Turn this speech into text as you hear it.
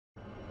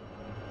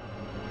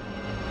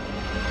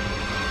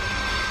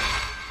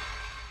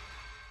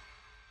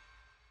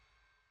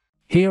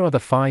Here are the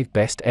 5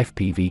 best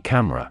FPV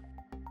camera.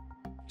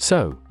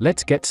 So,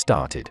 let's get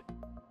started.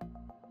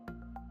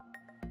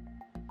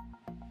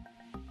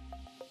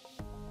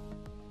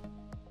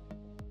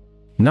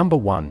 Number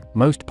 1,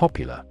 most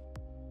popular.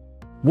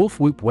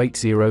 Wolfwhoop Weight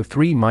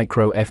 03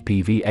 Micro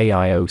FPV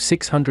AIO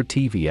 600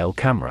 TVL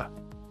camera.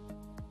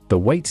 The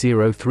Weight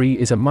 03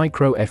 is a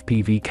micro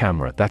FPV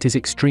camera that is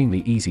extremely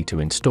easy to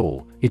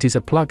install. It is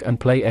a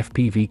plug-and-play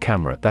FPV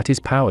camera that is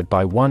powered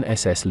by one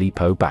SS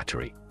LiPo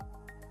battery.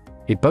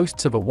 It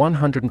boasts of a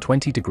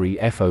 120-degree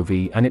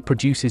FOV and it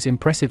produces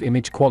impressive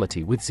image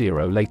quality with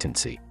zero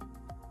latency.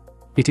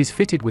 It is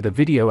fitted with a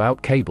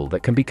video-out cable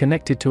that can be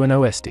connected to an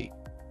OSD.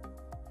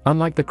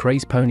 Unlike the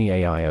Crazepony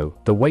AIO,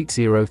 the Weight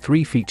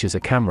 03 features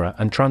a camera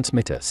and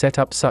transmitter set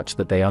up such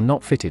that they are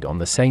not fitted on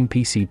the same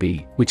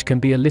PCB, which can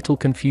be a little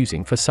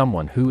confusing for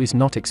someone who is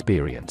not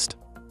experienced.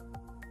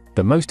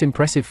 The most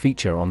impressive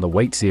feature on the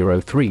Weight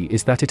 03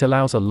 is that it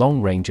allows a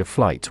long range of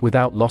flights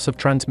without loss of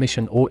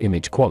transmission or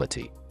image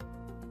quality.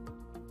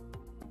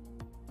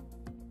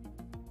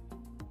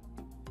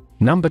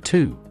 Number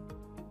 2.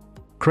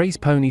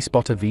 Crazepony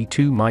Spotter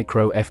V2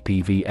 Micro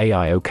FPV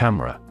AIO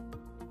camera.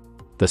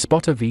 The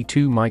Spotter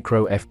V2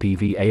 Micro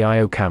FPV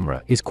AIO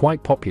camera is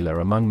quite popular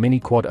among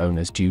mini-quad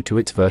owners due to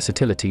its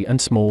versatility and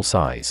small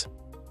size.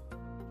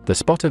 The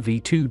Spotter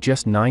V2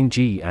 just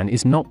 9G and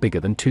is not bigger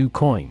than 2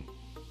 coin.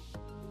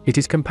 It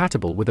is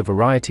compatible with a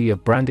variety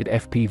of branded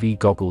FPV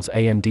goggles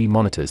AMD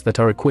monitors that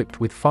are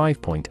equipped with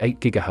 5.8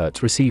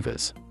 GHz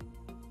receivers.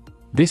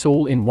 This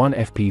all-in-one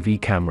FPV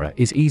camera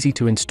is easy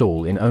to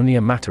install in only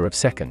a matter of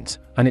seconds,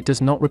 and it does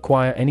not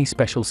require any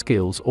special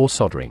skills or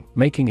soldering,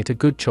 making it a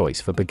good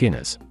choice for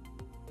beginners.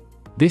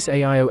 This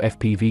AIO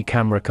FPV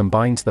camera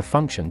combines the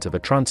functions of a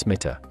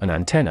transmitter, an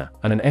antenna,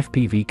 and an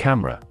FPV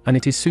camera, and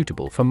it is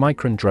suitable for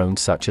micron drones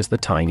such as the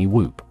tiny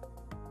Whoop.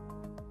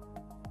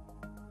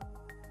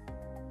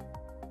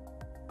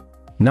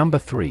 Number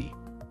 3.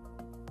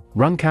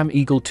 RunCam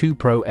Eagle 2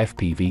 Pro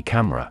FPV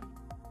camera.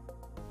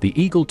 The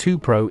Eagle 2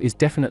 Pro is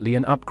definitely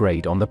an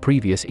upgrade on the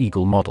previous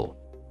Eagle model.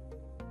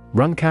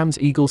 RunCam's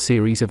Eagle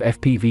series of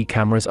FPV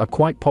cameras are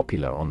quite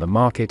popular on the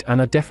market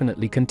and are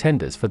definitely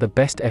contenders for the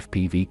best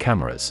FPV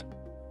cameras.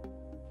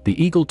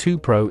 The Eagle 2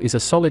 Pro is a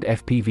solid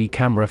FPV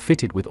camera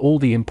fitted with all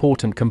the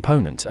important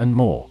components and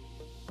more.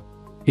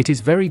 It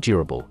is very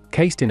durable,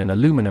 cased in an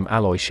aluminum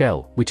alloy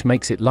shell, which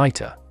makes it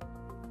lighter.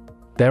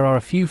 There are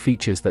a few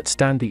features that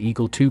stand the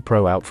Eagle 2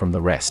 Pro out from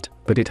the rest,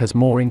 but it has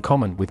more in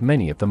common with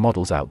many of the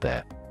models out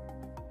there.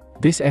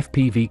 This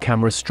FPV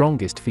camera's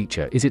strongest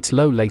feature is its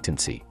low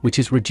latency, which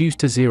is reduced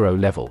to 0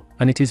 level,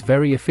 and it is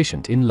very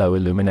efficient in low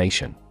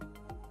illumination.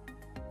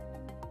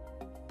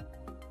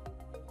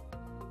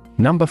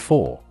 Number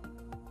 4.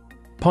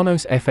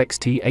 Panos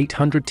FXT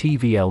 800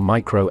 TVL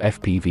Micro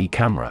FPV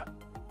Camera.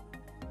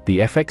 The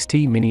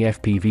FXT Mini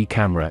FPV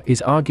camera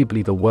is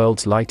arguably the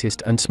world's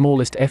lightest and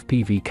smallest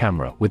FPV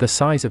camera with a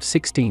size of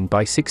 16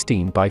 by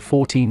 16 by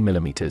 14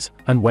 mm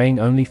and weighing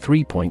only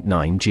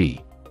 3.9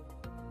 G.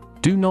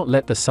 Do not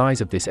let the size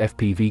of this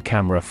FPV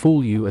camera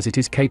fool you, as it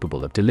is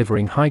capable of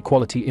delivering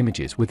high-quality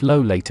images with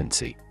low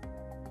latency.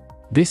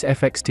 This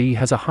FXT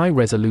has a high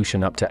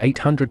resolution up to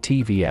 800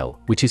 TVL,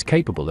 which is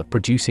capable of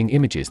producing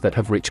images that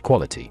have rich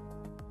quality.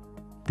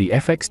 The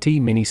FXT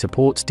Mini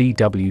supports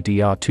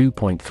DWDR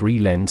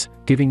 2.3 lens,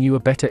 giving you a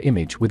better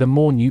image with a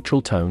more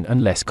neutral tone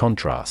and less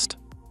contrast.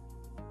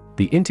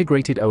 The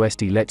integrated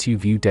OSD lets you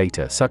view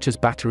data such as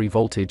battery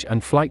voltage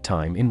and flight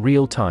time in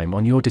real time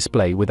on your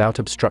display without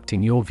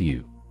obstructing your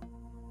view.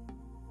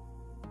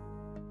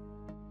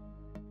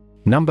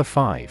 Number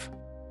 5.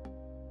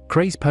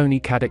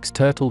 Crazepony Caddx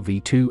Turtle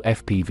V2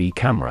 FPV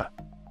Camera.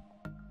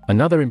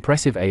 Another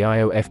impressive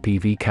AIO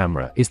FPV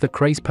camera is the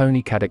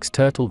Crazepony Caddx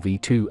Turtle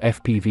V2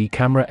 FPV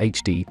Camera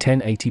HD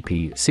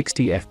 1080p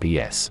 60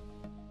 fps.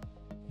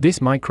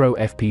 This micro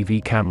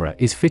FPV camera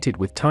is fitted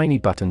with tiny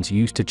buttons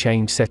used to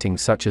change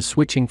settings such as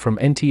switching from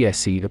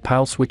NTSC to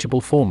PAL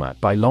switchable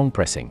format by long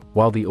pressing,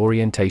 while the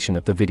orientation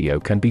of the video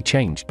can be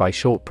changed by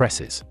short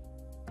presses.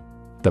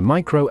 The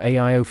micro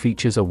AIO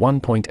features a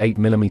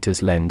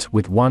 1.8mm lens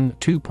with one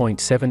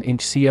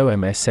 2.7-inch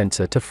COMS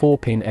sensor to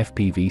 4-pin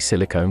FPV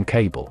silicone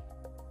cable.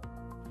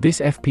 This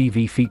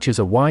FPV features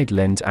a wide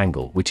lens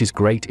angle, which is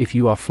great if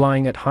you are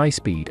flying at high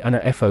speed, and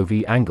a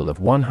FOV angle of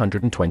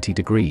 120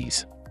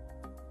 degrees.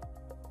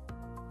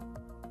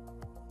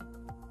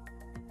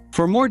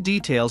 For more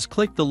details,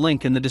 click the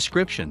link in the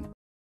description.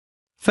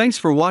 Thanks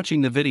for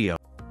watching the video.